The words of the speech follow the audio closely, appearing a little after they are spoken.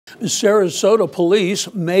Sarasota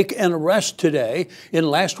police make an arrest today in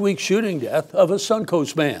last week's shooting death of a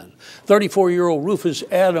Suncoast man. 34-year-old Rufus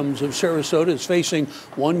Adams of Sarasota is facing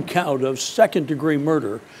one count of second-degree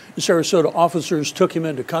murder. Sarasota officers took him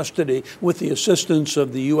into custody with the assistance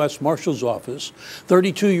of the U.S. Marshal's Office.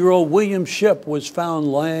 32-year-old William Shipp was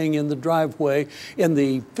found laying in the driveway in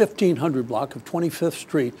the 1500 block of 25th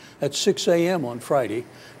Street at 6 a.m. on Friday.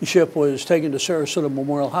 Shipp was taken to Sarasota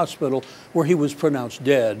Memorial Hospital, where he was pronounced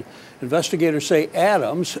dead. Investigators say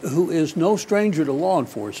Adams, who is no stranger to law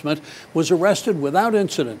enforcement, was arrested without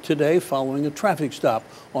incident today following a traffic stop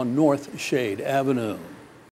on North Shade Avenue.